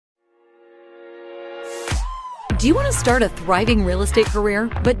Do you want to start a thriving real estate career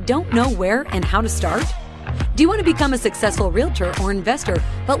but don't know where and how to start? Do you want to become a successful realtor or investor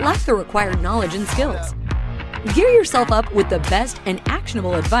but lack the required knowledge and skills? Gear yourself up with the best and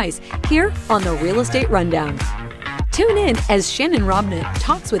actionable advice here on the Real Estate Rundown. Tune in as Shannon Robnett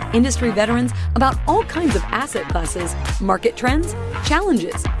talks with industry veterans about all kinds of asset classes, market trends,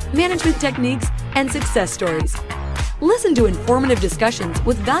 challenges, management techniques, and success stories. Listen to informative discussions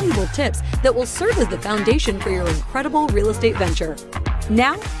with valuable tips that will serve as the foundation for your incredible real estate venture.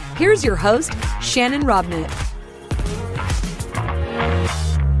 Now, here's your host, Shannon Robnett.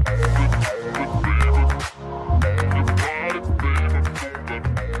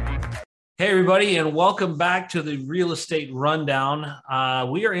 Hey, everybody, and welcome back to the Real Estate Rundown.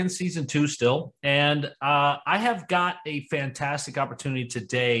 We are in season 2 still, and I have got a fantastic opportunity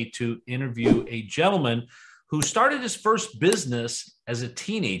today to interview a gentleman who started his first business as a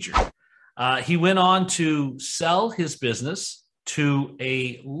teenager. He went on to sell his business to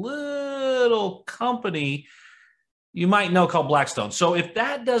a little company you might know called Blackstone. So if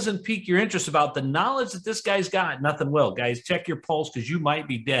that doesn't pique your interest about the knowledge that this guy's got, nothing will. Guys, check your pulse because you might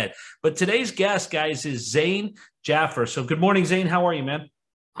be dead. But today's guest, guys, is Zain Jaffer. So good morning, Zain. How are you, man?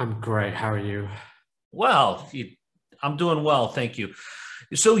 I'm great. How are you? Well, I'm doing well. Thank you.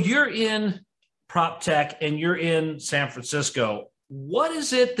 So you're in prop tech and you're in San Francisco. What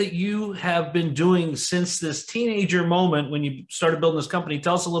is it that you have been doing since this teenager moment when you started building this company?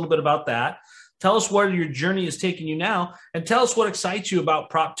 Tell us a little bit about that. Tell us where your journey is taking you now, and tell us what excites you about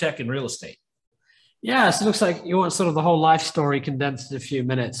prop tech and real estate. Yeah, so it looks like you want sort of the whole life story condensed in a few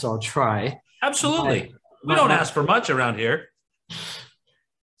minutes, so I'll try. Absolutely. We don't ask for much around here.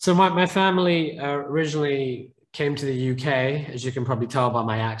 So my family originally came to the UK, as you can probably tell by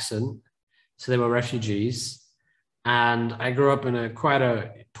my accent. So they were refugees. And I grew up in quite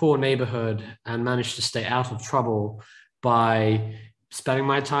a poor neighborhood and managed to stay out of trouble by spending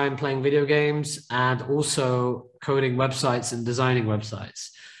my time playing video games and also coding websites and designing websites.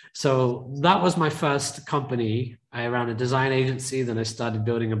 So that was my first company. I ran a design agency. Then I started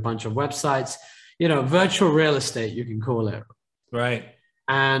building a bunch of websites, virtual real estate, you can call it. Right.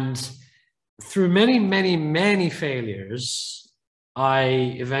 And through many, many, many failures, I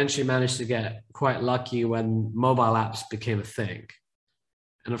eventually managed to get quite lucky when mobile apps became a thing.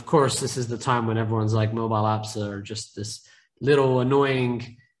 And of course, this is the time when everyone's like, mobile apps are just this little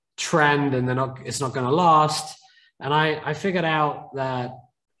annoying trend and it's not going to last. And I figured out that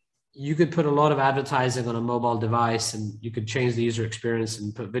you could put a lot of advertising on a mobile device and you could change the user experience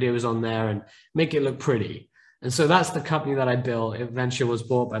and put videos on there and make it look pretty. And so that's the company that I built. It eventually was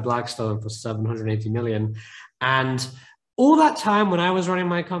bought by Blackstone for $780 million. And all that time when I was running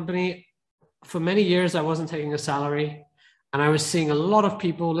my company, for many years, I wasn't taking a salary. And I was seeing a lot of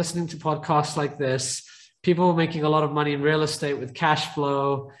people listening to podcasts like this, people making a lot of money in real estate with cash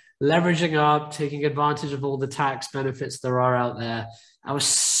flow, leveraging up, taking advantage of all the tax benefits there are out there. I was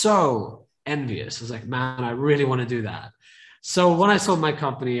so envious. I was like, man, I really want to do that. So when I sold my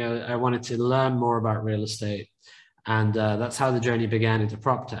company, I wanted to learn more about real estate. And that's how the journey began into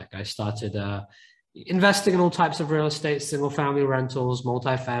prop tech. I started investing in all types of real estate, single family rentals,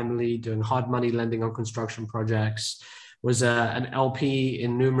 multifamily, doing hard money lending on construction projects, was an LP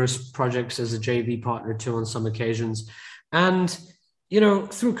in numerous projects as a JV partner too on some occasions. And,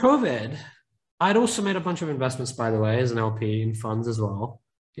 through COVID, I'd also made a bunch of investments, by the way, as an LP in funds as well,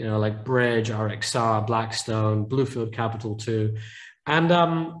 like Bridge, RXR, Blackstone, Bluefield Capital too.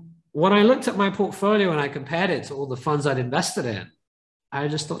 And when I looked at my portfolio and I compared it to all the funds I'd invested in, I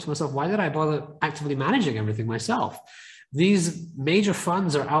just thought to myself, why did I bother actively managing everything myself? These major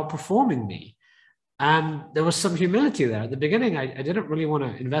funds are outperforming me. And there was some humility there. At the beginning, I didn't really want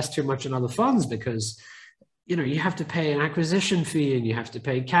to invest too much in other funds because, you have to pay an acquisition fee and you have to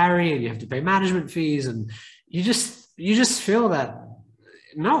pay carry and you have to pay management fees. And you just feel that,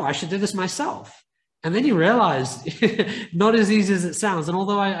 no, I should do this myself. And then you realize not as easy as it sounds. And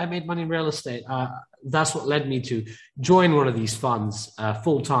although I made money in real estate, that's what led me to join one of these funds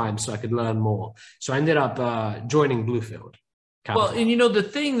full time so I could learn more. So I ended up joining Bluefield Capital. Well, and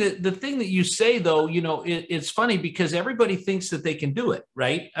the thing that you say though, it's funny because everybody thinks that they can do it,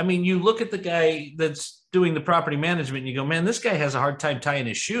 right? I mean, you look at the guy that's doing the property management and you go, man, this guy has a hard time tying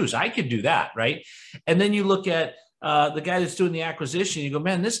his shoes. I could do that, right? And then you look at the guy that's doing the acquisition, you go,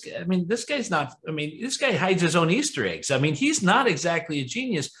 man, this guy hides his own Easter eggs. I mean, he's not exactly a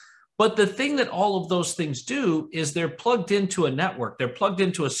genius, but the thing that all of those things do is they're plugged into a network, they're plugged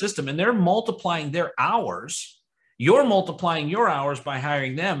into a system, and they're multiplying their hours. You're multiplying your hours by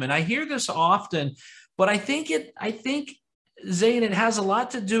hiring them. And I hear this often, but I think Zain, it has a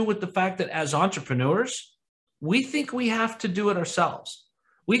lot to do with the fact that as entrepreneurs, we think we have to do it ourselves.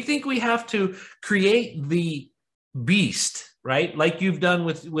 We think we have to create the beast, right? Like you've done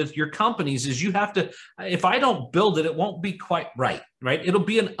with your companies, is you have to, if I don't build it, it won't be quite right? It'll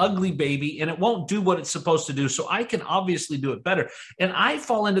be an ugly baby and it won't do what it's supposed to do. So I can obviously do it better. And I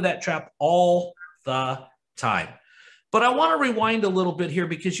fall into that trap all the time. But I want to rewind a little bit here,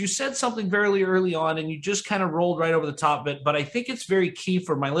 because you said something very early on and you just kind of rolled right over the top of it. But I think it's very key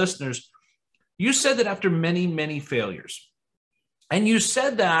for my listeners. You said that after many, many failures, and you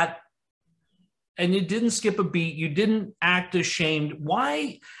said that, and you didn't skip a beat. You didn't act ashamed.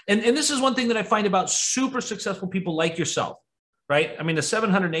 Why? And this is one thing that I find about super successful people like yourself, right? I mean, a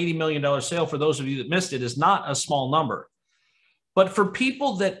 $780 million sale, for those of you that missed it, is not a small number. But for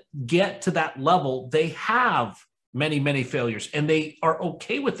people that get to that level, they have many, many failures, and they are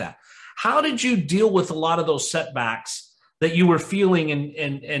okay with that. How did you deal with a lot of those setbacks that you were feeling?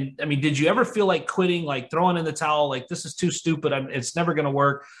 And I mean, did you ever feel like quitting, like throwing in the towel, like this is too stupid, it's never going to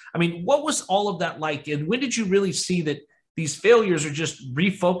work? I mean, what was all of that like? And when did you really see that these failures are just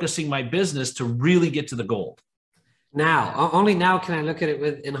refocusing my business to really get to the goal? Now, only now can I look at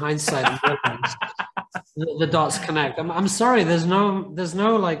it in hindsight and realize the dots connect. I'm sorry, there's no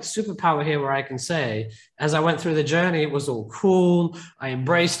like superpower here where I can say, as I went through the journey, it was all cool. I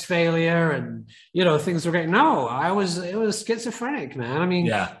embraced failure and, things were great. No, it was schizophrenic, man. I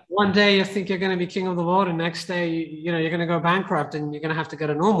mean, One day you think you're going to be king of the world, and next day, you're going to go bankrupt and you're going to have to get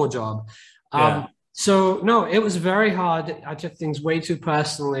a normal job. So no, it was very hard. I took things way too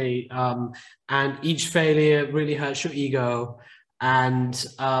personally. And each failure really hurts your ego. And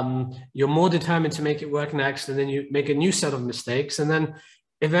you're more determined to make it work next. And then you make a new set of mistakes. And then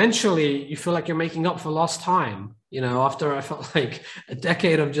eventually you feel like you're making up for lost time. After I felt like a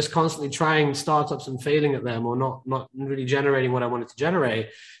decade of just constantly trying startups and failing at them, or not really generating what I wanted to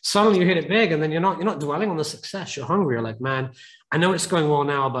generate, suddenly you hit it big, and then you're not dwelling on the success. You're hungry. You're like, man, I know it's going well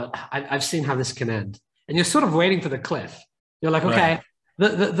now, but I've seen how this can end. And you're sort of waiting for the cliff. You're like, okay,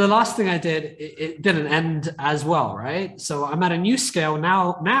 the last thing I did, it didn't end as well, right? So I'm at a new scale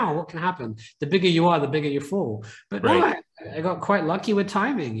now. Now what can happen? The bigger you are, the bigger you fall. But no, I got quite lucky with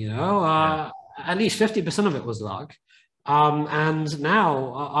timing, At least 50% of it was luck. And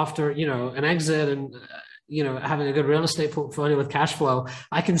now after, an exit and, having a good real estate portfolio with cash flow,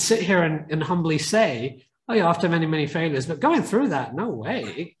 I can sit here and humbly say, oh yeah, after many, many failures, but going through that, no way,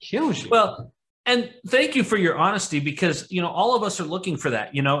 it kills you. Well, and thank you for your honesty, because, all of us are looking for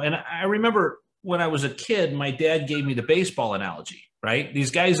that, and I remember when I was a kid, my dad gave me the baseball analogy, right?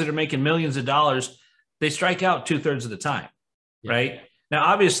 These guys that are making millions of dollars, they strike out 2/3 of the time, right? Now,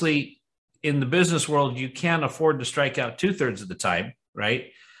 obviously, in the business world, you can't afford to strike out 2/3 of the time,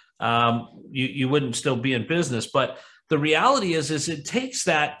 right? You wouldn't still be in business. But the reality is it takes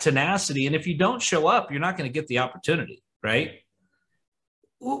that tenacity. And if you don't show up, you're not going to get the opportunity, right?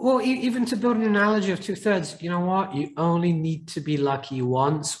 Well, even to build an analogy of 2/3, you know what? You only need to be lucky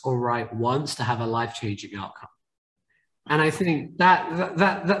once or right once to have a life-changing outcome. And I think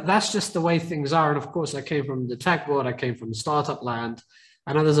that's just the way things are. And of course, I came from the tech world. I came from startup land.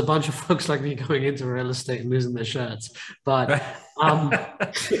 I know there's a bunch of folks like me going into real estate and losing their shirts, but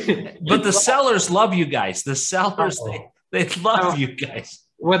but the sellers love you guys. The sellers, they love you guys.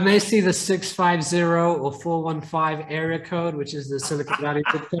 When they see the 650 or 415 area code, which is the Silicon Valley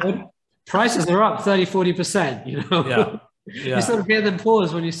zip code, prices are up 30-40%. You sort of hear them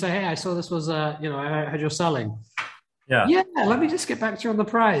pause when you say, "Hey, I saw this was I heard you're selling." Yeah, let me just get back to you on the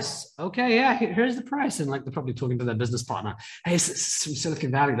price. Okay, yeah, here's the price. And like they're probably talking to their business partner. Hey, it's from Silicon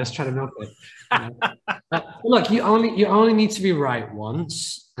Valley. Let's try to milk it. Look, you only need to be right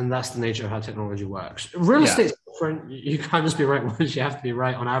once, and that's the nature of how technology works. Real estate's different. You can't just be right once. You have to be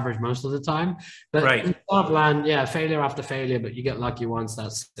right on average most of the time. But in startup land, failure after failure, but you get lucky once.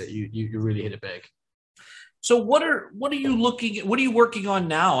 That's that you really hit it big. So what are you looking at? What are you working on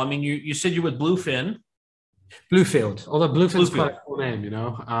now? I mean, you said you're with Bluefin. Bluefield, although Bluefield's quite a cool name,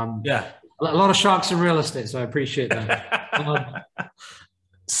 a lot of sharks in real estate, so I appreciate that.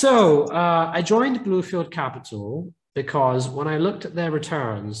 So I joined Bluefield Capital because when I looked at their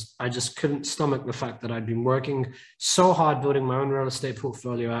returns, I just couldn't stomach the fact that I'd been working so hard building my own real estate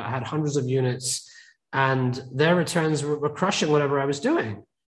portfolio. I had hundreds of units, and their returns were crushing whatever I was doing.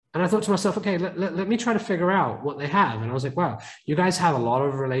 And I thought to myself, okay, let me try to figure out what they have. And I was like, wow, you guys have a lot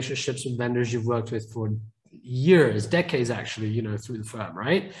of relationships with vendors you've worked with for years, decades, actually, through the firm,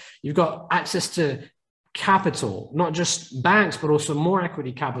 right? You've got access to capital, not just banks, but also more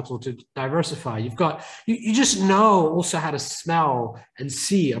equity capital to diversify. You just know also how to smell and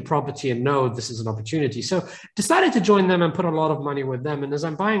see a property and know this is an opportunity. So decided to join them and put a lot of money with them. And as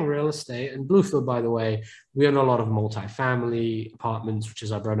I'm buying real estate, and Bluefield, by the way, we own a lot of multifamily apartments, which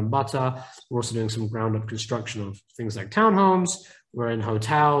is our bread and butter. We're also doing some ground up construction of things like townhomes. We're in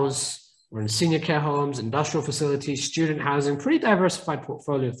hotels. We're in senior care homes, industrial facilities, student housing, pretty diversified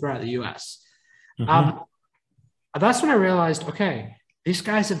portfolio throughout the US. That's when I realized, okay, these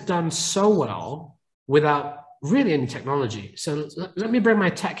guys have done so well without really any technology. So let me bring my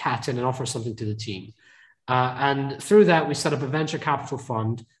tech hat in and offer something to the team. And through that, we set up a venture capital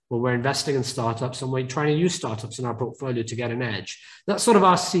fund where we're investing in startups and we're trying to use startups in our portfolio to get an edge. That's sort of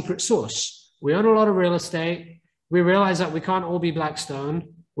our secret sauce. We own a lot of real estate. We realize that we can't all be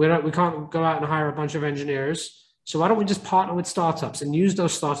Blackstone. We can't go out and hire a bunch of engineers. So why don't we just partner with startups and use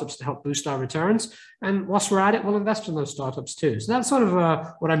those startups to help boost our returns? And whilst we're at it, we'll invest in those startups too. So that's sort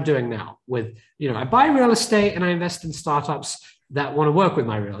of what I'm doing now with, I buy real estate and I invest in startups that want to work with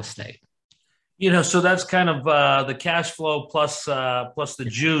my real estate. So that's kind of the cash flow plus the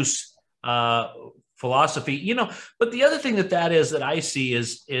juice philosophy, but the other thing that is that I see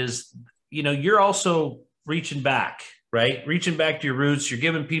is, you're also reaching back. Right? Reaching back to your roots, you're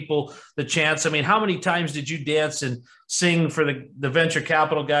giving people the chance. I mean, how many times did you dance and sing for the venture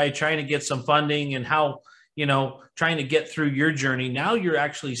capital guy trying to get some funding and how, trying to get through your journey? Now you're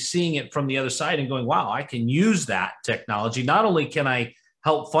actually seeing it from the other side and going, wow, I can use that technology. Not only can I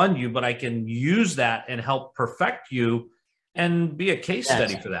help fund you, but I can use that and help perfect you and be a case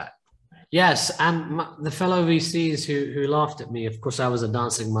study for that. Yes, and the fellow VCs who laughed at me, of course, I was a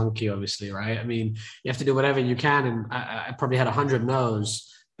dancing monkey, obviously, right? I mean, you have to do whatever you can, and I probably had 100 no's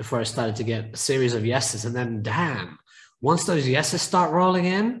before I started to get a series of yeses, and then, damn, once those yeses start rolling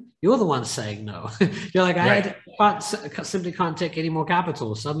in, you're the one saying no. You're like, right. I simply can't take any more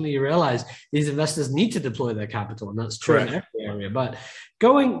capital. Suddenly you realize these investors need to deploy their capital, and that's true in every area. But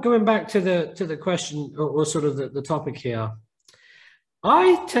going back to the question or sort of the topic here,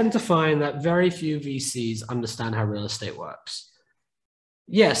 I tend to find that very few VCs understand how real estate works.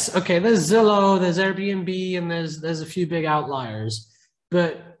 Yes, okay, there's Zillow, there's Airbnb, and there's a few big outliers.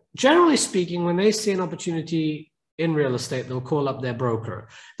 But generally speaking, when they see an opportunity in real estate, they'll call up their broker.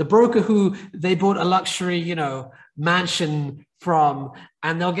 The broker who they bought a luxury, mansion from,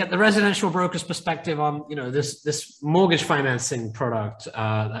 and they'll get the residential broker's perspective on, this mortgage financing product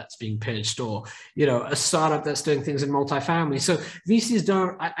that's being pitched, or, a startup that's doing things in multifamily. So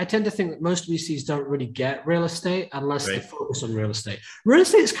VCs I tend to think that most VCs don't really get real estate unless they focus on real estate. Real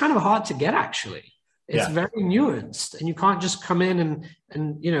estate is kind of hard to get, actually. It's very nuanced, and you can't just come in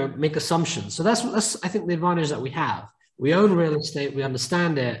and make assumptions. So that's I think the advantage that we have. We own real estate, we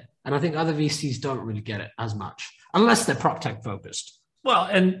understand it, and I think other VCs don't really get it as much unless they're prop tech focused. Well,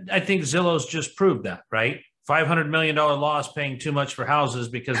 and I think Zillow's just proved that, right? $500 million loss paying too much for houses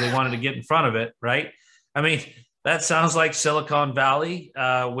because they wanted to get in front of it, right? I mean, that sounds like Silicon Valley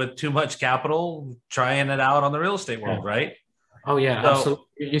with too much capital trying it out on the real estate world, right? Oh, yeah, absolutely.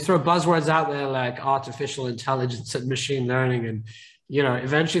 You throw buzzwords out there like artificial intelligence and machine learning, and,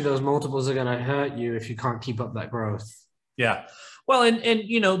 eventually those multiples are going to hurt you if you can't keep up that growth. Yeah. Well, and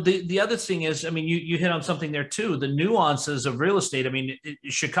the other thing is, I mean, you hit on something there too, the nuances of real estate. I mean,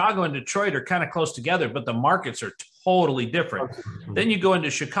 Chicago and Detroit are kind of close together, but the markets are totally different. Then you go into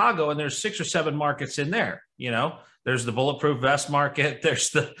Chicago and there's 6 or 7 markets in there. There's the bulletproof vest market. There's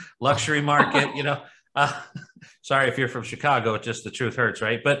the luxury market, sorry if you're from Chicago, it's just the truth hurts,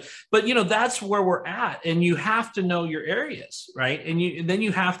 right? But that's where we're at, and you have to know your areas, right? And then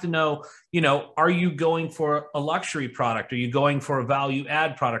you have to know, are you going for a luxury product? Are you going for a value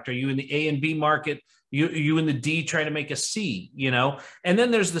add product? Are you in the A and B market? Are you in the D trying to make a C? And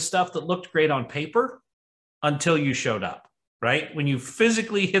then there's the stuff that looked great on paper until you showed up, right? When you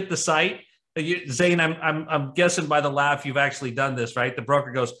physically hit the site, Zane, I'm guessing by the laugh you've actually done this, right? The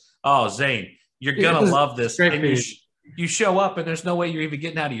broker goes, "Oh, Zane, you're going to love this." And you show up and there's no way you're even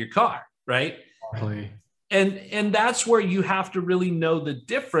getting out of your car, right? Exactly. And that's where you have to really know the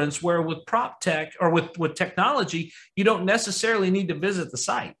difference, where with prop tech or with technology, you don't necessarily need to visit the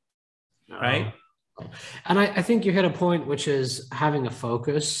site, right? And I think you hit a point, which is having a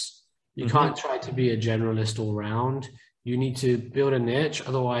focus. You can't try to be a generalist all around. You need to build a niche.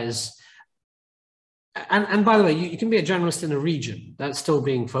 Otherwise, and by the way, you can be a generalist in a region. That's still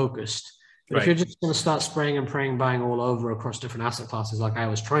being focused. But if you're just going to start spraying and praying, buying all over across different asset classes like I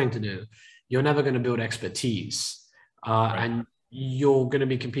was trying to do, you're never going to build expertise. And you're going to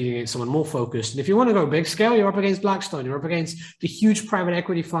be competing against someone more focused. And if you want to go big scale, you're up against Blackstone. You're up against the huge private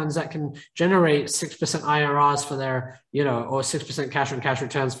equity funds that can generate 6% IRRs for their, or 6% cash on cash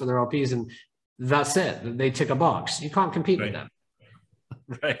returns for their LPs. And that's it. They tick a box. You can't compete with them.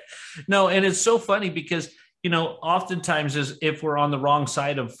 Right. No, and it's so funny because, oftentimes as if we're on the wrong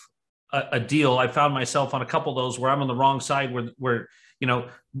side of a deal, I found myself on a couple of those where I'm on the wrong side where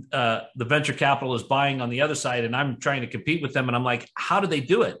the venture capital is buying on the other side and I'm trying to compete with them. And I'm like, how do they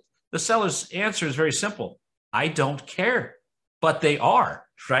do it? The seller's answer is very simple. I don't care, but they are,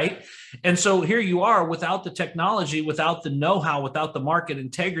 right? And so here you are without the technology, without the know-how, without the market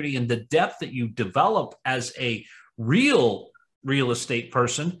integrity and the depth that you develop as a real estate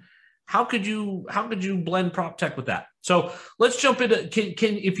person. How could you blend prop tech with that? So let's jump into,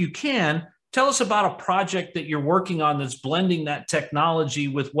 if you can, tell us about a project that you're working on that's blending that technology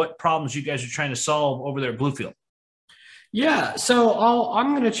with what problems you guys are trying to solve over there at Bluefield. Yeah, so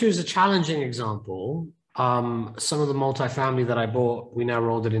I'm going to choose a challenging example. Some of the multifamily that I bought, we now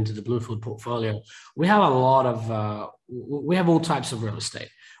rolled it into the Bluefield portfolio. We have we have all types of real estate.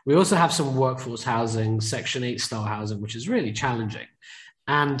 We also have some workforce housing, Section 8 style housing, which is really challenging.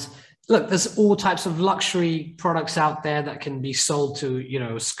 And look, there's all types of luxury products out there that can be sold to,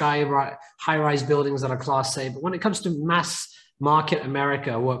 high-rise buildings that are Class A. But when it comes to mass market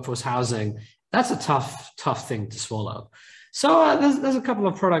America workforce housing, that's a tough thing to swallow. So there's a couple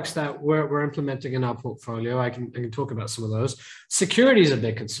of products that we're implementing in our portfolio. I can talk about some of those. Security is a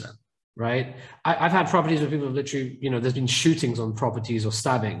big concern, right? I've had properties where people have literally, there's been shootings on properties or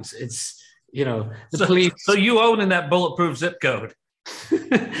stabbings. It's, the police. So you own in that bulletproof zip code.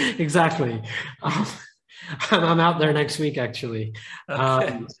 Exactly. I'm out there next week, actually.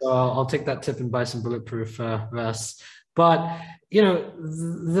 Okay. So I'll take that tip and buy some bulletproof vests. But,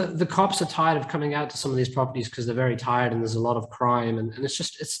 the cops are tired of coming out to some of these properties because they're very tired and there's a lot of crime. And that's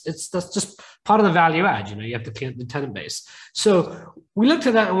just part of the value add. You have to clean up the tenant base. So we looked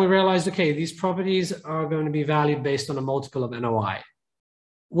at that and we realized, okay, these properties are going to be valued based on a multiple of NOI.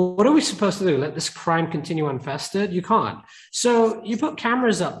 Well, what are we supposed to do? Let this crime continue unfestered? You can't. So you put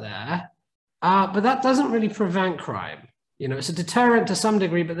cameras up there, but that doesn't really prevent crime. It's a deterrent to some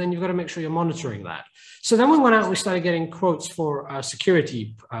degree, but then you've got to make sure you're monitoring that. So then we went out and we started getting quotes for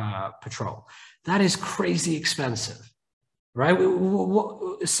security patrol. That is crazy expensive, right?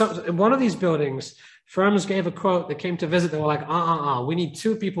 One of these buildings, firms gave a quote. They came to visit. They were like, we need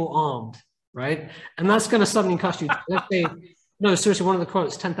 2 people armed, right? And that's going to suddenly cost you, let's say, no, seriously, one of the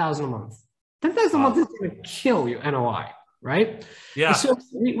quotes, $10,000 a month. $10,000 a month is going to kill your NOI, right? Yeah. And so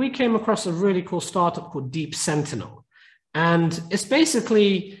we came across a really cool startup called Deep Sentinel. And it's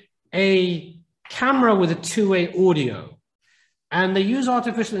basically a camera with a 2-way audio. And they use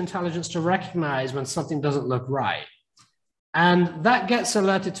artificial intelligence to recognize when something doesn't look right. And that gets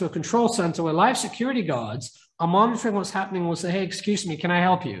alerted to a control center where live security guards are monitoring what's happening and will say, hey, excuse me, can I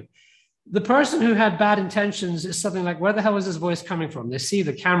help you? The person who had bad intentions is something like, where the hell is this voice coming from? They see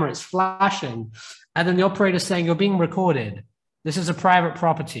the camera, it's flashing. And then the operator is saying, you're being recorded. This is a private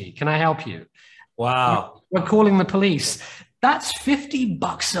property. Can I help you? Wow. We're calling the police. That's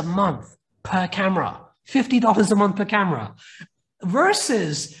 $50 a month per camera. $50 a month per camera.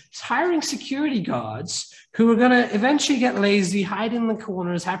 Versus hiring security guards who are going to eventually get lazy, hide in the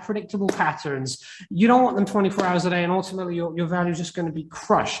corners, have predictable patterns. You don't want them 24 hours a day, and ultimately your value is just going to be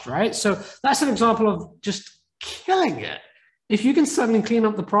crushed, right? So that's an example of just killing it. If you can suddenly clean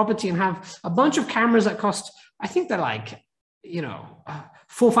up the property and have a bunch of cameras that cost, I think they're like, $400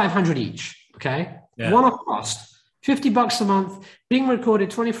 or $500 each, okay? Yeah. One-off cost, $50 a month, being recorded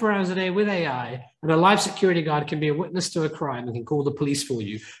 24 hours a day with AI, and a live security guard can be a witness to a crime and can call the police for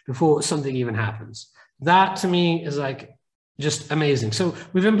you before something even happens. That to me is like just amazing. So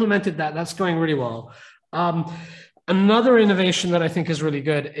we've implemented that. That's going really well. Another innovation that I think is really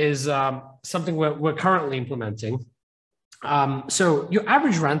good is something we're currently implementing. So your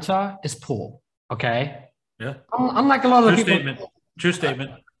average renter is poor, okay? Yeah. Unlike a lot of people. True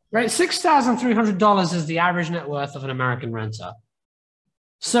statement. Right, $6,300 is the average net worth of an American renter.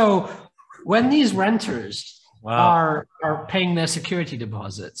 So when these renters are paying their security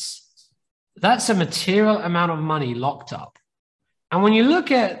deposits, that's a material amount of money locked up. And when you look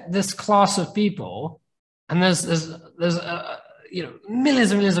at this class of people, and there's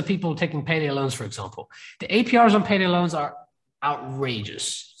millions and millions of people taking payday loans, for example, the APRs on payday loans are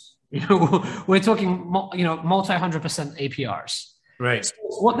outrageous. We're talking multi-100% APRs. Right. So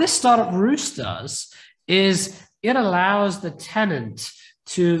what this startup Roost does is it allows the tenant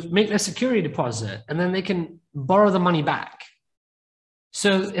to make their security deposit and then they can borrow the money back.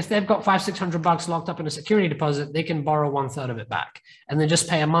 So if they've got $500-600 locked up in a security deposit, they can borrow 1/3 of it back and then just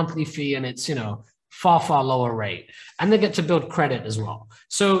pay a monthly fee, and it's, far lower rate. And they get to build credit as well.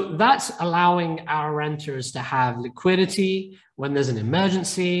 So that's allowing our renters to have liquidity when there's an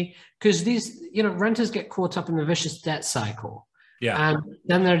emergency, because these, renters get caught up in the vicious debt cycle. Yeah. And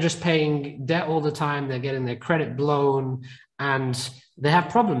then they're just paying debt all the time. They're getting their credit blown and they have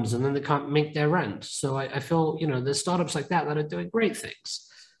problems, and then they can't make their rent. So I feel, there's startups like that are doing great things.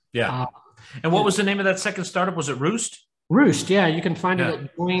 Yeah. And what was the name of that second startup? Was it Roost? Roost, yeah, you can find it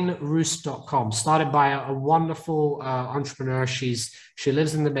at joinroost.com. Started by a wonderful entrepreneur. She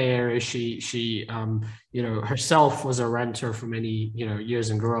lives in the Bay Area. She herself was a renter for many years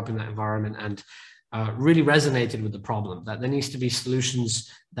and grew up in that environment, and really resonated with the problem that there needs to be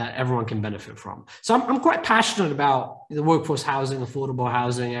solutions that everyone can benefit from. So I'm quite passionate about the workforce housing, affordable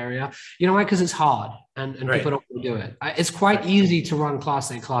housing area. You know why? Because it's hard, and people don't want to do it. It's quite easy to run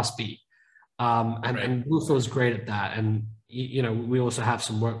Class A, Class B. And Bluefield is great at that. And, we also have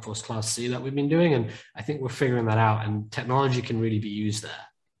some workforce Class C that we've been doing. And I think we're figuring that out, and technology can really be used there.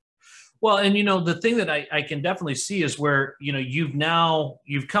 Well, and, the thing that I can definitely see is where,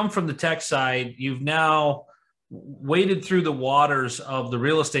 you've come from the tech side, you've now waded through the waters of the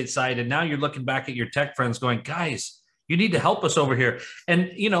real estate side. And now you're looking back at your tech friends going, guys, you need to help us over here.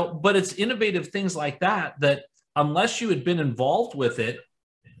 And, but it's innovative things like that unless you had been involved with it,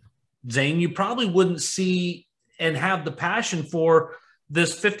 Zane, you probably wouldn't see and have the passion for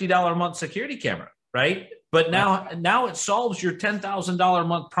this $50 a month security camera, right? But now it solves your $10,000 a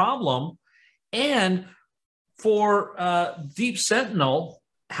month problem. And for Deep Sentinel,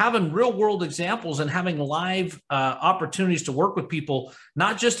 having real world examples and having live opportunities to work with people,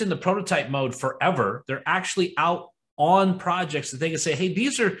 not just in the prototype mode forever, they're actually out on projects that they can say, hey,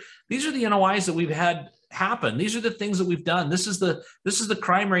 these are the NOIs that we've had happen. These are the things that we've done. This is the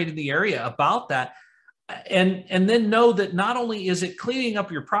crime rate in the area about that. And then know that not only is it cleaning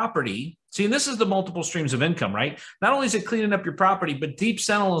up your property, see, and this is the multiple streams of income, right? Not only is it cleaning up your property, but Deep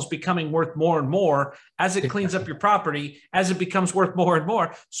Sentinel is becoming worth more and more as it cleans up your property, as it becomes worth more and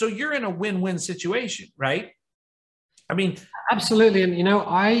more. So you're in a win-win situation, right? I mean, absolutely. And,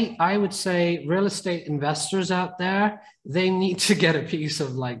 I would say real estate investors out there, they need to get a piece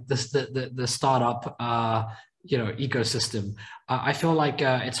of like the startup, ecosystem. I feel like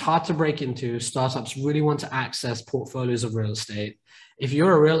it's hard to break into. Startups really want to access portfolios of real estate. If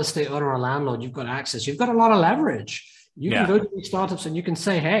you're a real estate owner or landlord, you've got access. You've got a lot of leverage. You can go to these startups and you can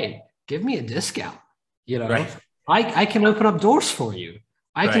say, hey, give me a discount. I can open up doors for you.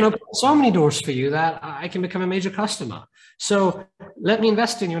 I can open up so many doors for you that I can become a major customer. So let me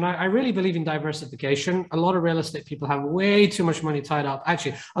invest in you. And I really believe in diversification. A lot of real estate people have way too much money tied up.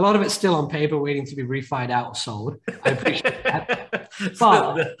 Actually, a lot of it's still on paper waiting to be refied out or sold. I appreciate that.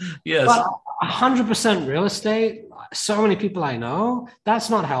 But, yes. But 100% real estate, so many people I know, that's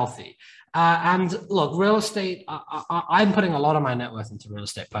not healthy. And look, real estate, I'm putting a lot of my net worth into real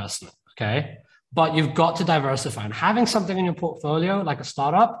estate personally, okay? But you've got to diversify, and having something in your portfolio like a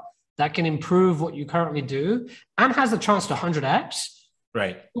startup that can improve what you currently do and has a chance to 100x,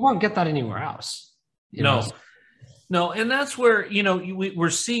 right? You won't get that anywhere else. No. And that's where, we're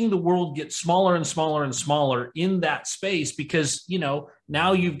seeing the world get smaller and smaller and smaller in that space because,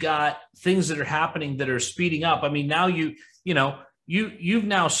 now you've got things that are happening that are speeding up. I mean, now you've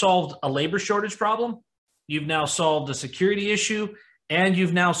now solved a labor shortage problem. You've now solved a security issue. And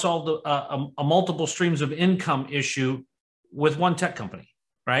you've now solved a multiple streams of income issue with one tech company,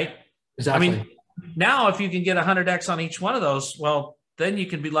 right? Exactly. I mean, now if you can get 100x on each one of those, well, then you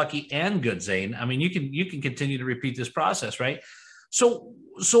can be lucky and good, Zane. I mean, you can continue to repeat this process, right? So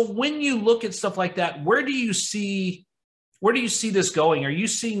when you look at stuff like that, where do you see this going? Are you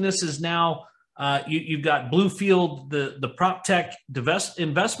seeing this as now you've got Bluefield, the prop tech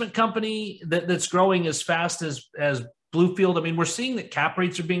investment company that's growing as fast as Bluefield? I mean, we're seeing that cap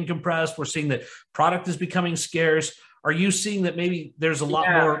rates are being compressed. We're seeing that product is becoming scarce. Are you seeing that maybe there's a lot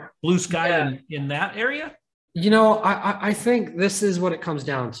more blue sky in that area? I think this is what it comes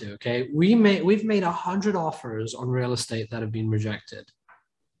down to. Okay. We've made 100 offers on real estate that have been rejected.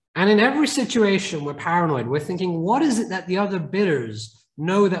 And in every situation, we're paranoid. We're thinking, what is it that the other bidders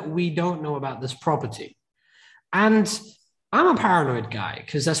know that we don't know about this property? And I'm a paranoid guy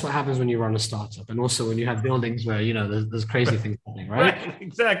because that's what happens when you run a startup, and also when you have buildings where there's crazy things happening, right?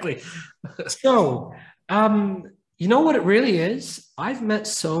 Exactly. So, you know what it really is? I've met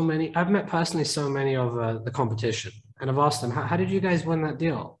personally so many of the competition, and I've asked them, how did you guys win that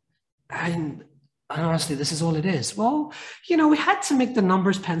deal? And honestly, this is all it is. Well, we had to make the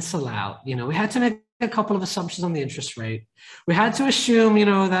numbers pencil out. We had to make a couple of assumptions on the interest rate. We had to assume,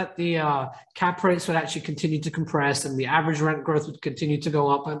 that the cap rates would actually continue to compress and the average rent growth would continue to go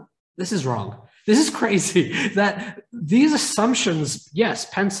up. And this is wrong. This is crazy that these assumptions, yes,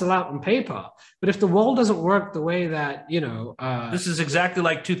 pencil out on paper, but if the world doesn't work the way that, this is exactly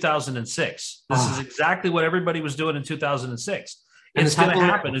like 2006. This is exactly what everybody was doing in 2006. It's going to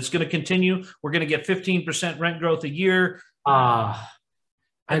happen. It's going to continue. We're going to get 15% rent growth a year. And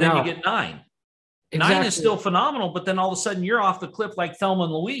then you get 9. Exactly. 9 is still phenomenal, but then all of a sudden you're off the cliff like Thelma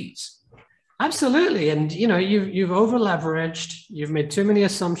and Louise. Absolutely. And, you've over leveraged, you've made too many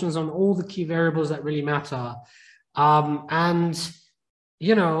assumptions on all the key variables that really matter. The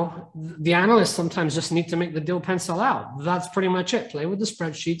analysts sometimes just need to make the deal pencil out. That's pretty much it. Play with the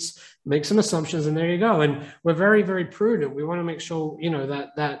spreadsheets, make some assumptions, and there you go. And we're very, very prudent. We want to make sure,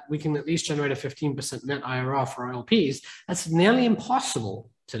 that we can at least generate a 15% net IRR for our LPs. That's nearly impossible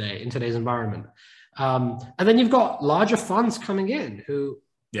today in today's environment. And then you've got larger funds coming in who,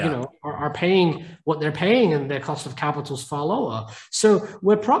 are paying what they're paying and their cost of capital is far lower. So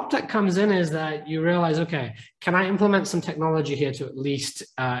where PropTech comes in is that you realize, okay, can I implement some technology here to at least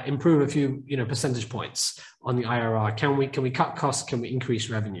improve a few, percentage points on the IRR? Can we cut costs? Can we increase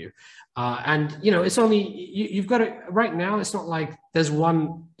revenue? It's only, you've got it right now. It's not like there's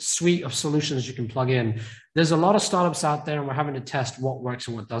one suite of solutions you can plug in. There's a lot of startups out there and we're having to test what works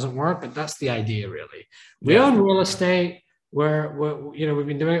and what doesn't work, but that's the idea really. We own real estate. We've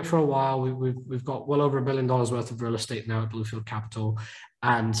been doing it for a while. We've got well over $1 billion worth of real estate now at Bluefield Capital,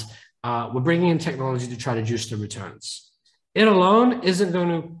 and we're bringing in technology to try to juice the returns. It alone isn't going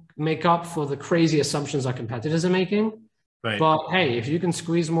to make up for the crazy assumptions our competitors are making. Right. But hey, if you can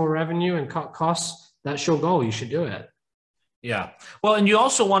squeeze more revenue and cut costs, that's your goal. You should do it. Yeah. Well, and you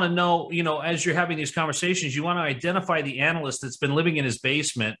also want to know, as you're having these conversations, you want to identify the analyst that's been living in his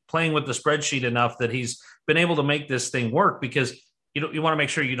basement, playing with the spreadsheet enough that he's been able to make this thing work, because you want to make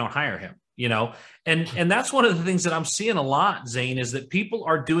sure you don't hire him, and that's one of the things that I'm seeing a lot, Zane, is that people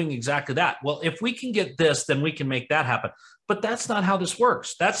are doing exactly that. Well, if we can get this, then we can make that happen. But that's not how this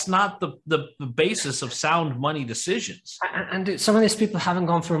works. That's not the basis of sound money decisions. And some of these people haven't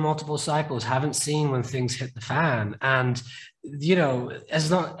gone through multiple cycles, haven't seen when things hit the fan. And,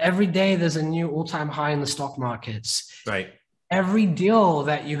 every day there's a new all-time high in the stock markets. Right. Every deal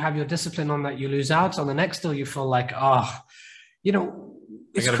that you have your discipline on that you lose out on, the next deal you feel like, it's I got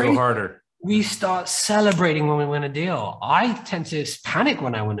to go harder. We start celebrating when we win a deal. I tend to panic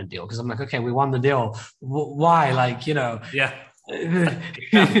when I win a deal because I'm like, okay, we won the deal. Why? Yeah.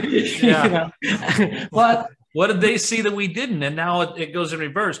 But what did they see that we didn't? And now it goes in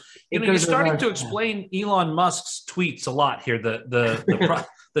reverse. You're starting to explain Elon Musk's tweets a lot here.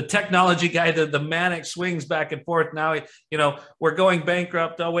 The technology guy, the manic swings back and forth. Now, we're going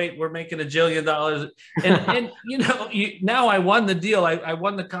bankrupt. Oh, wait, we're making $1 jillion. And now I won the deal. I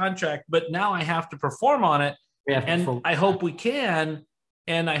won the contract, but now I have to perform on it. And I hope we can.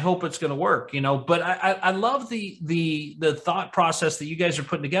 And I hope it's going to work, but I love the thought process that you guys are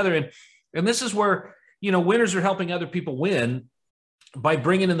putting together. And this is where, winners are helping other people win by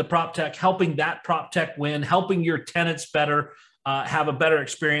bringing in the prop tech, helping that prop tech win, helping your tenants better, have a better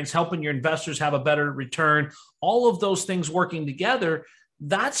experience, helping your investors have a better return, all of those things working together.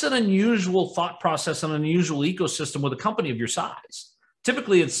 That's an unusual thought process, an unusual ecosystem with a company of your size.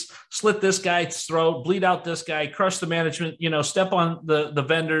 Typically, it's slit this guy's throat, bleed out this guy, crush the management, step on the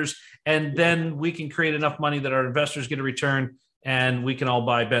vendors, and then we can create enough money that our investors get a return and we can all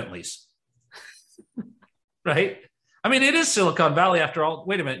buy Bentleys. Right? I mean, it is Silicon Valley after all.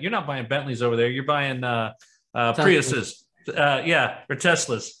 Wait a minute. You're not buying Bentleys over there. You're buying Priuses. Or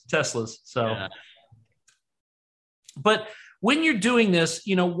Teslas. So, yeah. But when you're doing this,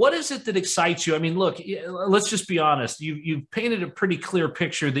 what is it that excites you? I mean, look, let's just be honest. You've painted a pretty clear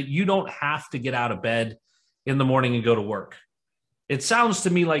picture that you don't have to get out of bed in the morning and go to work. It sounds to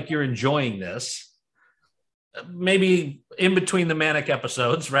me like you're enjoying this, maybe in between the manic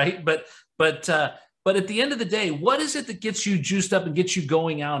episodes, right? But at the end of the day, what is it that gets you juiced up and gets you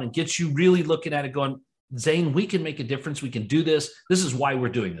going out and gets you really looking at it going, Zane, we can make a difference. We can do this. This is why we're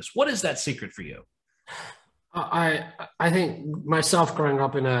doing this. What is that secret for you? I think myself growing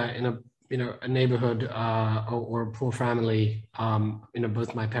up in a neighborhood or a poor family,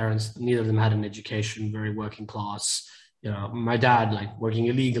 both my parents, neither of them had an education, very working class. My dad like working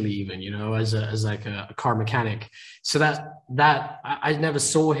illegally even, as a car mechanic. So that I never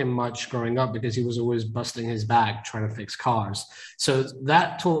saw him much growing up because he was always busting his back trying to fix cars. So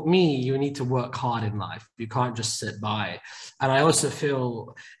that taught me you need to work hard in life. You can't just sit by. And I also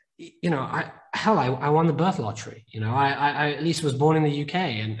feel I won the birth lottery. I at least was born in the UK,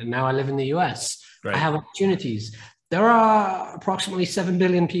 and now I live in the US. Right. I have opportunities. There are approximately 7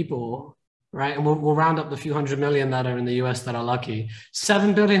 billion people, right? And we'll round up the few 100 million that are in the US that are lucky.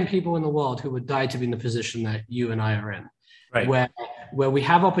 7 billion people in the world who would die to be in the position that you and I are in, right? Where we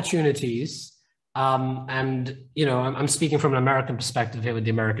have opportunities. And I'm speaking from an American perspective here with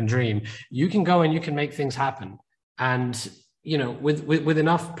the American dream. You can go and you can make things happen, and with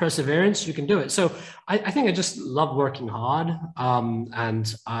enough perseverance, you can do it. So I think I just love working hard,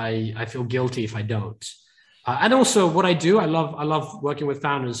 and I feel guilty if I don't. And also, what I do, I love working with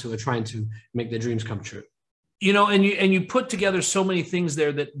founders who are trying to make their dreams come true. And you put together so many things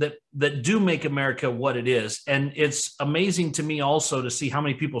there that do make America what it is, and it's amazing to me also to see how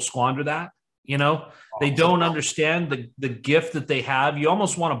many people squander that. They don't understand the gift that they have. You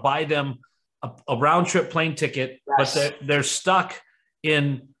almost want to buy them a round trip plane ticket, yes, but they're stuck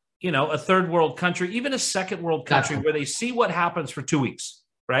in a third world country, even a second world country, where they see what happens for 2 weeks,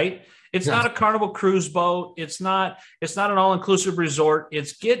 right? It's not a Carnival cruise boat. It's not an all-inclusive resort.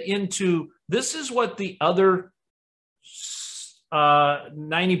 It's this is what the other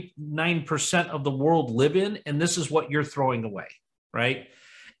 99% of the world live in, and this is what you're throwing away, right?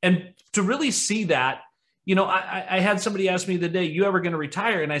 And to really see that, I had somebody ask me the day, "You ever going to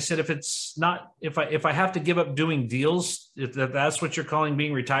retire?" And I said, if I have to give up doing deals, if that's what you're calling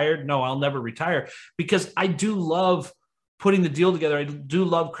being retired, no, I'll never retire, because I do love putting the deal together. I do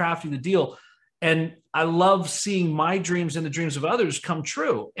love crafting the deal. And I love seeing my dreams and the dreams of others come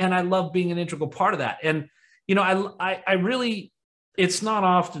true. And I love being an integral part of that. And, I really, it's not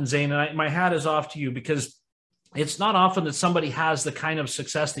often, Zane, and my hat is off to you, because it's not often that somebody has the kind of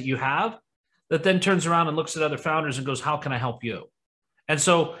success that you have that then turns around and looks at other founders and goes, "How can I help you?" And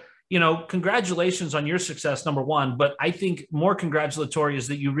so, congratulations on your success, number one. But I think more congratulatory is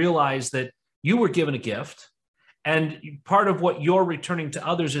that you realize that you were given a gift. And part of what you're returning to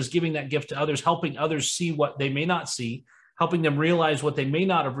others is giving that gift to others, helping others see what they may not see, helping them realize what they may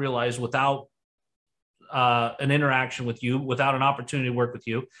not have realized without an interaction with you, without an opportunity to work with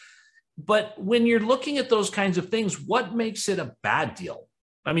you. But when you're looking at those kinds of things, what makes it a bad deal?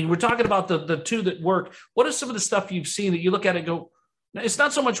 I mean, we're talking about the two that work. What is some of the stuff you've seen that you look at it and go, it's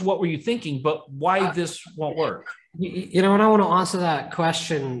not so much what were you thinking, but why this won't work? And I want to answer that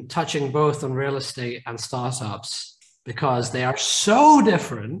question touching both on real estate and startups, because they are so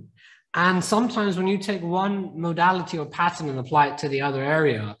different. And sometimes when you take one modality or pattern and apply it to the other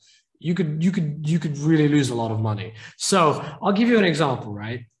area, you could really lose a lot of money. So I'll give you an example,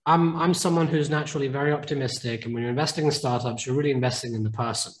 right? I'm someone who's naturally very optimistic. And when you're investing in startups, you're really investing in the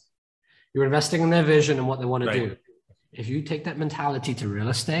person. You're investing in their vision and what they want to do. If you take that mentality to real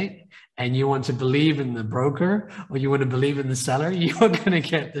estate and you want to believe in the broker or you want to believe in the seller, you're going to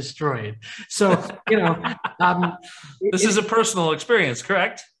get destroyed. So, this is a personal experience,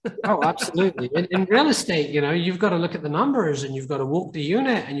 correct? Oh, absolutely. In real estate, you've got to look at the numbers and you've got to walk the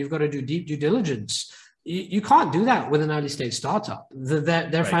unit and you've got to do deep due diligence. You can't do that with an early stage startup.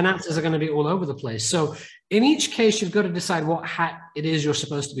 Their finances are going to be all over the place. So in each case, you've got to decide what hat it is you're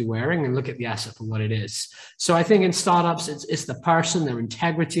supposed to be wearing and look at the asset for what it is. So I think in startups, it's the person, their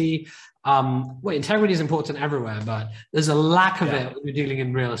integrity. Integrity is important everywhere, but there's a lack of it when you're dealing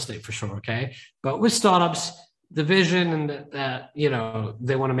in real estate for sure. Okay. But with startups, the vision and that,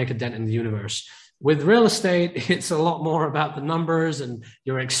 they want to make a dent in the universe. With real estate, it's a lot more about the numbers and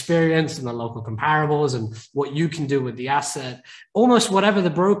your experience and the local comparables and what you can do with the asset. Almost whatever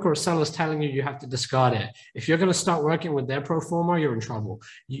the broker or seller is telling you, you have to discard it. If you're going to start working with their pro forma, you're in trouble.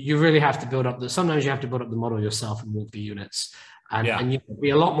 You really have to build up sometimes you have to build up the model yourself and walk the units. And you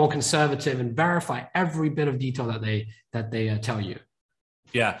be a lot more conservative and verify every bit of detail that they tell you.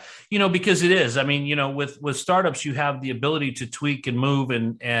 Yeah. Because it is, I mean, with startups, you have the ability to tweak and move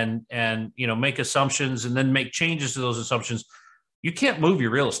and make assumptions and then make changes to those assumptions. You can't move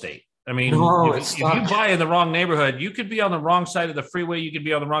your real estate. I mean, if you buy in the wrong neighborhood, you could be on the wrong side of the freeway. You could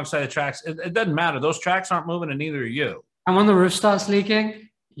be on the wrong side of the tracks. It doesn't matter. Those tracks aren't moving and neither are you. And when the roof starts leaking,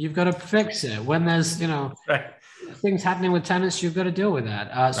 you've got to fix it. When there's, things happening with tenants, you've got to deal with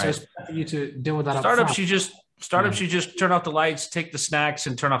that. So it's better for you to deal with that. Startups, you just turn off the lights, take the snacks,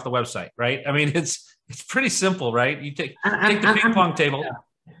 and turn off the website, right? I mean, it's pretty simple, right? You take the ping pong table.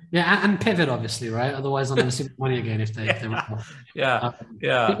 Yeah, and pivot, obviously, right? Otherwise, I'm going to see money again if they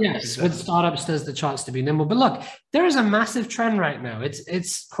Yes, with startups, there's the chance to be nimble. But look, there is a massive trend right now.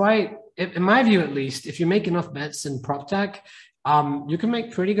 It's quite, in my view at least, if you make enough bets in prop tech, you can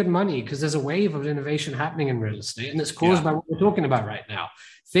make pretty good money because there's a wave of innovation happening in real estate, and it's caused by what we're talking about right now.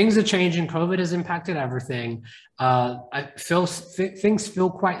 Things are changing. COVID has impacted everything. Things feel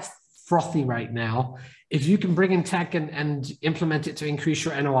quite frothy right now. If you can bring in tech and implement it to increase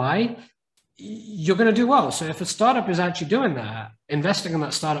your NOI, you're going to do well. So if a startup is actually doing that, investing in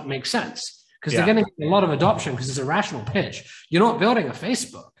that startup makes sense because they're getting a lot of adoption because it's a rational pitch. You're not building a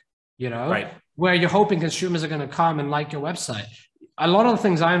Facebook, right, where you're hoping consumers are going to come and like your website. A lot of the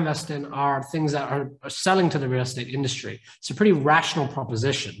things I invest in are things that are selling to the real estate industry. It's a pretty rational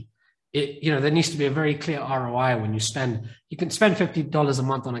proposition. There needs to be a very clear ROI when you can spend $50 a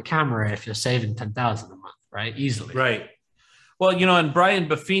month on a camera if you're saving $10,000 a month, right? Easily. Right. Well, and Brian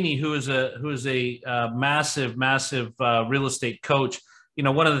Buffini, who is a massive real estate coach,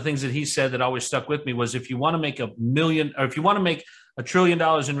 one of the things that he said that always stuck with me was if you want to make $1 million or if you want to make $1 trillion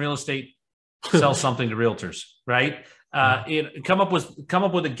in real estate, sell something to realtors, right? Come up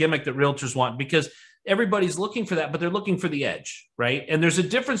with a gimmick that realtors want because everybody's looking for that, but they're looking for the edge, right? And there's a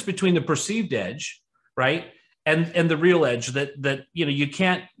difference between the perceived edge, right, and the real edge that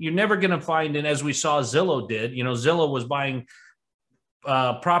you're never going to find. And as we saw, Zillow did. Zillow was buying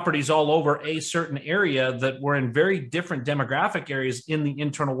properties all over a certain area that were in very different demographic areas in the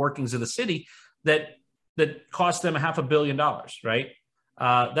internal workings of the city that cost them $500 million, right?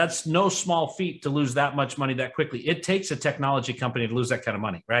 That's no small feat to lose that much money that quickly. It takes a technology company to lose that kind of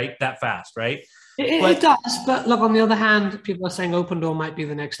money, right? That fast, right? It does, but look, on the other hand, people are saying Opendoor might be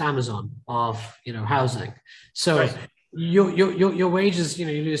the next Amazon of housing. So right. your wages, you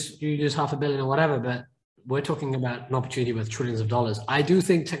lose $500 million or whatever, but we're talking about an opportunity with trillions of dollars. I do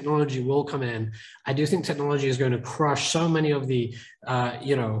think technology will come in. I do think technology is going to crush so many of the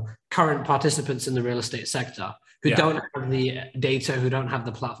current participants in the real estate sector who don't have the data, who don't have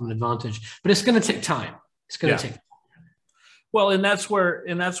the platform advantage. But it's going to take time. It's going to take time. Well, and that's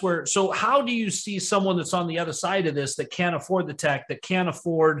where, so how do you see someone that's on the other side of this that can't afford the tech, that can't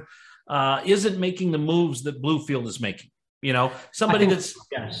afford, isn't making the moves that Bluefield is making? Somebody that's,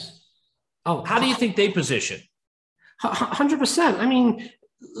 yes. Oh, how do you think they position? 100%. I mean,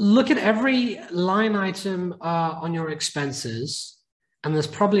 look at every line item on your expenses, and there's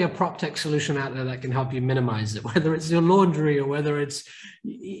probably a prop tech solution out there that can help you minimize it, whether it's your laundry or whether it's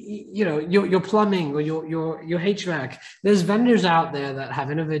your plumbing or your HVAC. There's vendors out there that have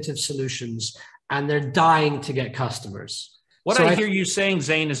innovative solutions, and they're dying to get customers. What I hear you saying,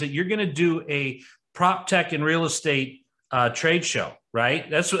 Zane, is that you're going to do a prop tech and real estate trade show, right?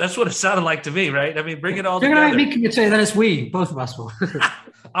 That's what it sounded like to me, right? I mean, bring it all together. You're going to say that it's we, both of us will.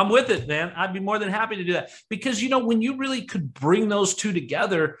 I'm with it, man. I'd be more than happy to do that because, when you really could bring those two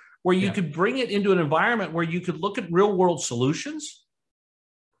together, where you could bring it into an environment where you could look at real world solutions,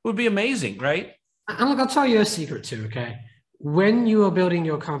 it would be amazing, right? And look, I'll tell you a secret too, okay? When you are building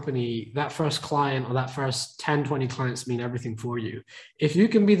your company, that first client or that first 10, 20 clients mean everything for you. If you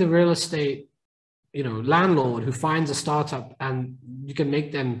can be the real estate landlord who finds a startup and you can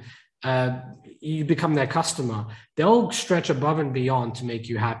make them, you become their customer, they'll stretch above and beyond to make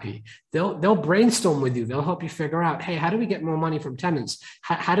you happy. They'll brainstorm with you. They'll help you figure out, hey, how do we get more money from tenants?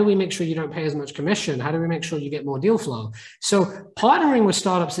 How do we make sure you don't pay as much commission? How do we make sure you get more deal flow? So partnering with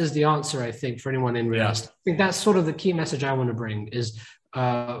startups is the answer, I think, for anyone in real estate. I think that's sort of the key message I want to bring is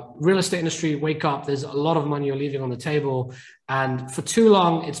real estate industry, wake up. There's a lot of money you're leaving on the table. And for too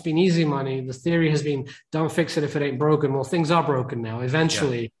long, it's been easy money. The theory has been, don't fix it if it ain't broken. Well, things are broken now.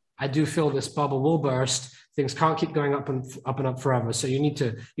 Eventually, I do feel this bubble will burst. Things can't keep going up and up forever. So you need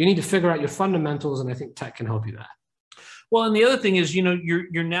to figure out your fundamentals, and I think tech can help you that. Well, and the other thing is,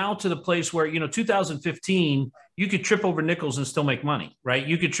 you're now to the place where, 2015, you could trip over nickels and still make money, right?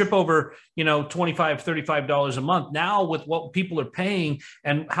 You could trip over, $25, $35 a month. Now with what people are paying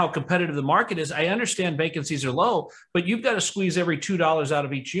and how competitive the market is, I understand vacancies are low, but you've got to squeeze every $2 out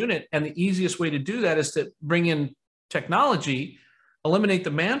of each unit. And the easiest way to do that is to bring in technology, eliminate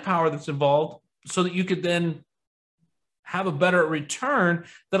the manpower that's involved so that you could then have a better return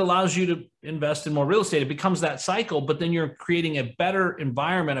that allows you to invest in more real estate. It becomes that cycle, but then you're creating a better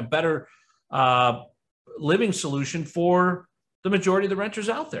environment, a better living solution for the majority of the renters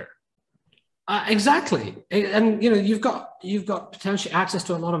out there. Exactly. And, you've got potentially access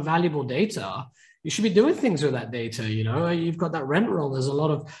to a lot of valuable data. You should be doing things with that data. You've got that rent roll. There's a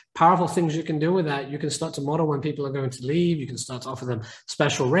lot of powerful things you can do with that. You can start to model when people are going to leave. You can start to offer them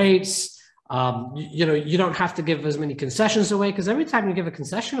special rates. You don't have to give as many concessions away because every time you give a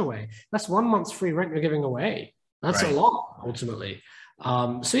concession away, that's 1 month's free rent you're giving away. That's a lot ultimately.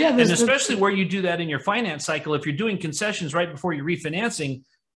 And especially where you do that in your finance cycle, if you're doing concessions right before you're refinancing,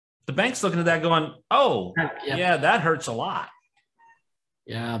 the bank's looking at that going, oh, yeah, that hurts a lot.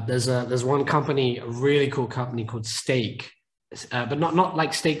 Yeah, there's one company, a really cool company called Stake, but not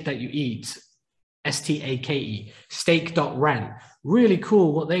like steak that you eat. STAKE, stake.rent. Really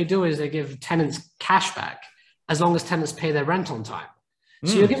cool. What they do is they give tenants cash back as long as tenants pay their rent on time.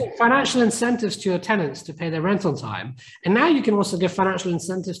 So you're giving financial incentives to your tenants to pay their rent on time. And now you can also give financial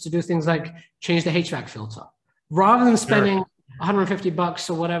incentives to do things like change the HVAC filter. Rather than spending $150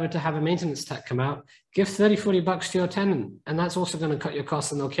 or whatever to have a maintenance tech come out, give $30-$40 to your tenant. And that's also going to cut your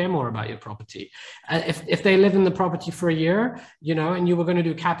costs, and they'll care more about your property. If they live in the property for a year, and you were going to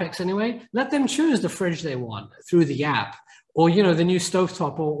do CapEx anyway, let them choose the fridge they want through the app, or, the new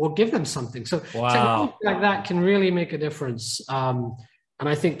stovetop, or give them something. So technology like that can really make a difference. And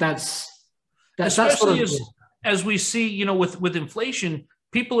I think that's especially as we see, with inflation,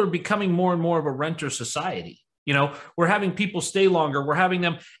 people are becoming more and more of a renter society. We're having people stay longer. We're having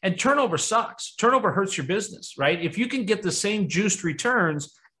them, and turnover sucks. Turnover hurts your business, right? If you can get the same juiced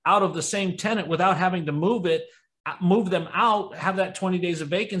returns out of the same tenant without having to move them out, have that 20 days of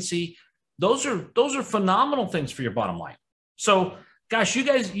vacancy, those are phenomenal things for your bottom line. So, gosh,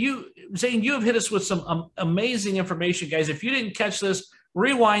 Zane, you have hit us with some amazing information, guys. If you didn't catch this,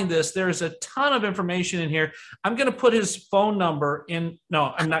 rewind this. There's a ton of information in here. I'm going to put his phone number in.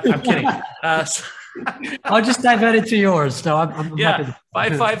 No, I'm not. I'm kidding. I'll just divert it to yours. So I'm happy.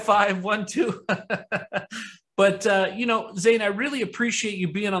 55512. But, Zane, I really appreciate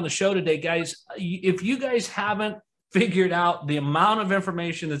you being on the show today, guys. If you guys haven't figured out the amount of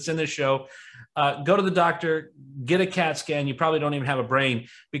information that's in this show, go to the doctor, get a CAT scan. You probably don't even have a brain,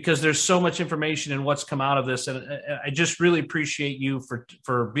 because there's so much information in what's come out of this. And I just really appreciate you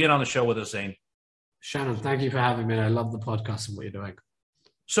for being on the show with us, Zane. Shannon, thank you for having me. I love the podcast and what you're doing.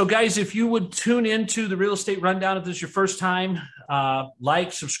 So, guys, if you would tune into the Real Estate Rundown, if this is your first time,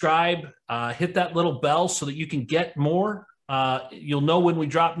 like, subscribe, hit that little bell so that you can get more. You'll know when we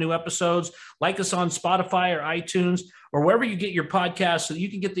drop new episodes. Like us on Spotify or iTunes or wherever you get your podcasts so that you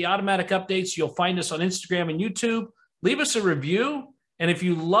can get the automatic updates. You'll find us on Instagram and YouTube. Leave us a review. And if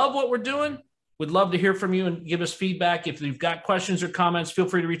you love what we're doing, we'd love to hear from you and give us feedback. If you've got questions or comments, feel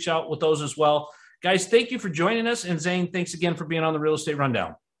free to reach out with those as well. Guys, thank you for joining us. And Zane, thanks again for being on the Real Estate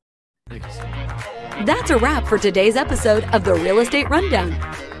Rundown. Thanks. That's a wrap for today's episode of the Real Estate Rundown.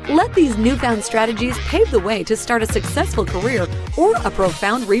 Let these newfound strategies pave the way to start a successful career or a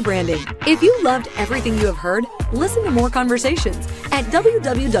profound rebranding. If you loved everything you have heard, listen to more conversations at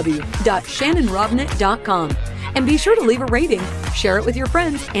www.shannonrobnett.com. And be sure to leave a rating, share it with your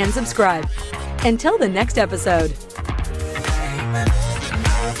friends, and subscribe. Until the next episode.